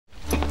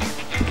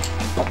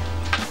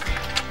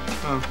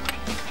Oh.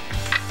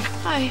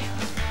 Hi.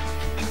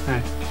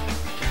 Hey.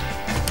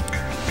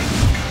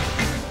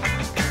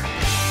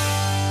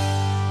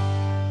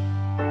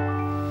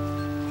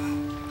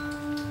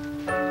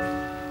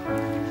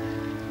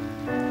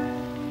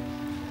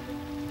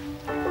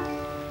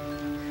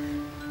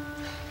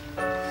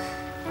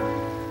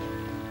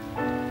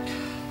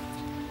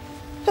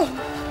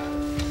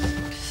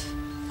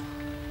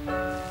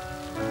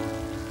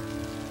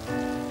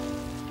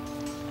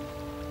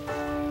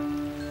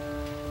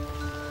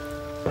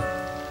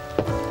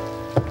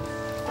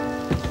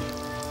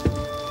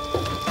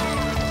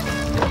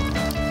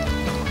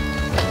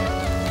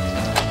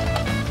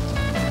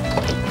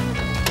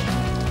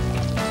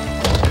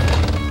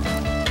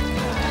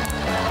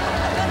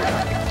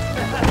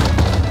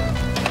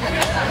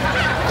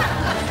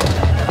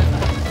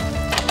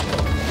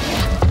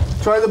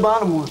 Try the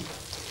bottom one.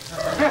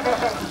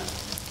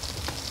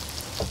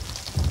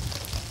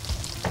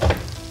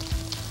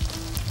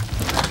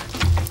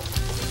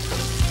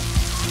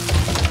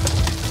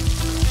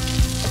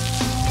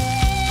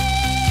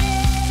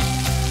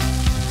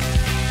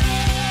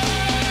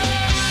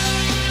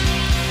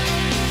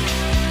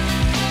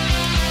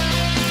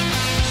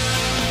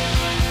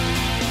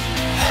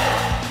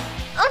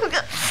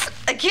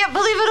 I can't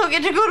believe I don't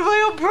get to go to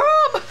my own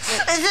prom.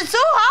 Is it so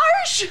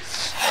harsh?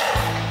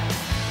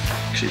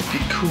 Just be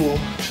cool.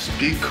 Just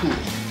be cool.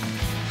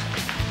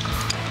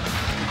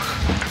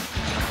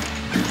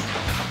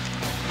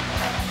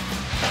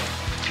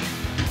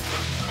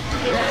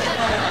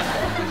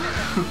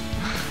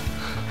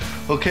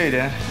 Okay,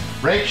 Dad.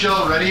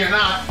 Rachel, ready or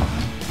not,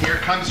 here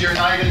comes your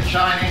knight in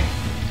shining.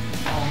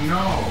 Oh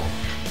no.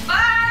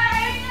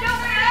 Bye! Don't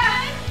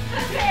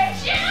forget!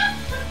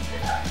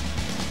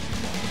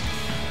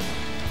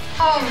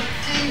 Oh,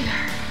 dear.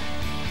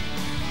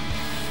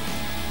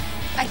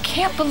 I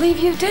can't believe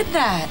you did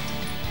that.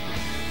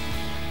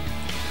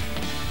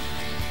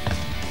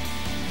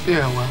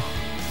 Yeah, well.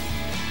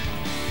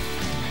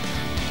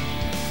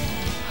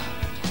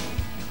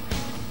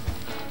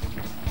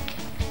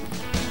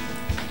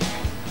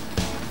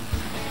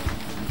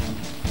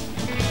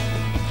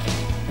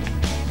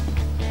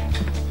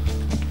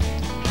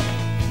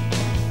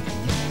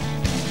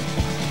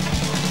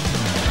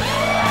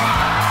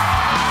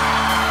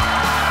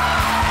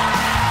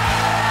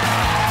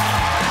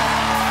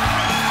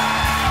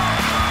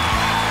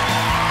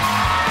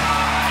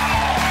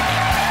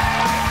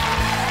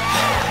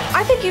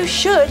 I think you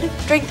should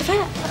drink the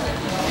fat.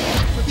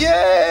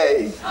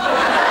 Yay!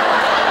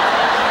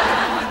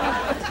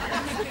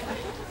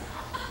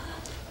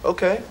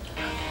 Okay.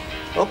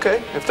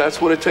 Okay. If that's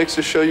what it takes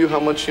to show you how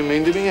much you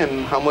mean to me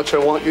and how much I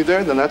want you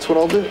there, then that's what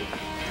I'll do.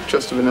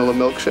 Just a vanilla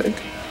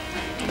milkshake.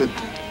 The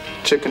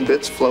chicken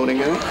bits floating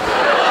in it.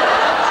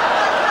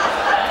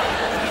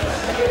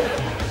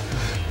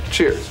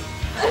 Cheers.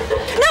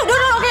 No,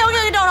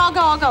 okay, don't.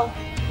 I'll go.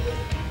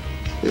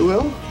 You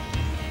will?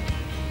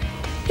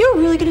 You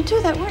were really gonna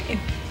do that, weren't you?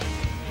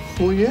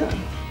 Well, yeah.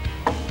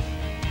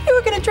 You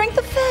were gonna drink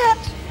the fat.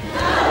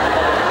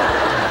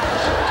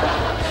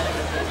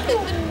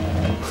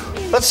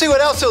 Let's see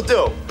what else he'll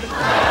do.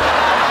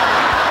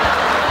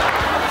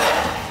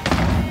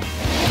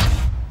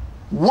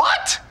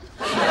 What?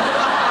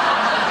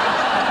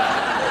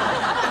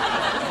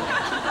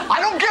 I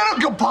don't get a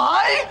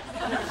goodbye?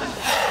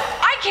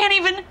 I can't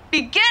even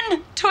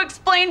begin to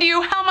explain to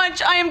you how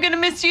much I am gonna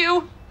miss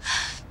you.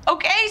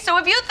 Okay, so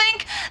if you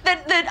think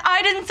that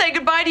I didn't say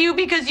goodbye to you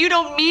because you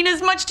don't mean as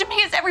much to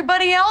me as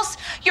everybody else,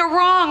 you're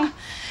wrong.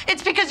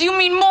 It's because you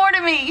mean more to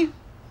me.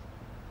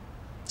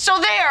 So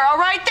there, all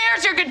right?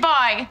 There's your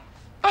goodbye.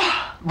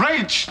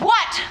 Rach!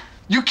 What?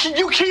 You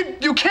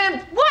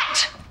can't.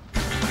 What?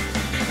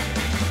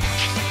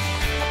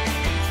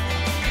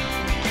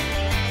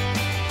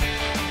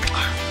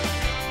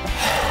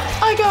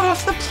 I got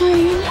off the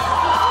plane.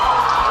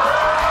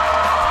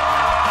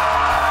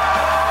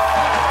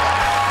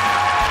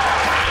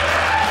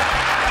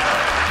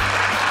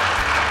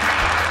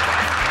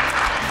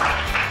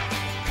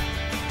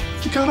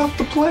 You got off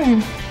the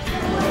plane.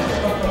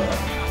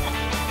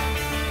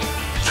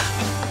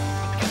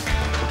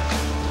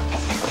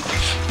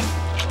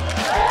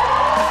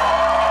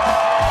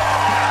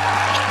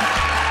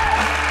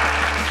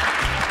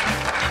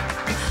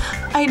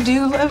 I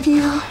do love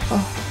you.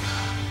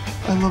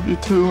 I love you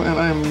too, and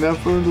I am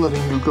never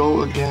letting you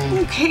go again.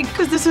 Okay,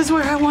 because this is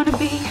where I want to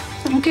be.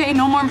 Okay,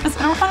 no more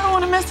messing around. I don't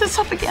want to mess this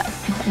up again.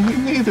 Me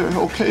neither,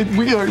 okay?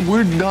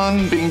 We're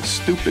done being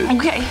stupid.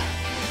 Okay.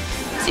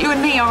 It's you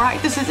and me, all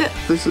right? This is it.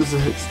 This is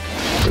it.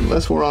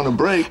 Unless we're on a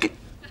break.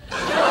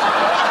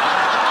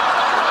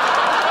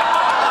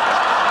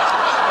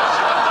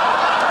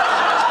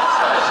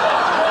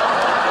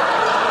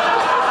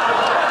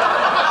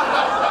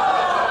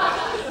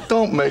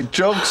 Don't make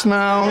jokes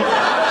now.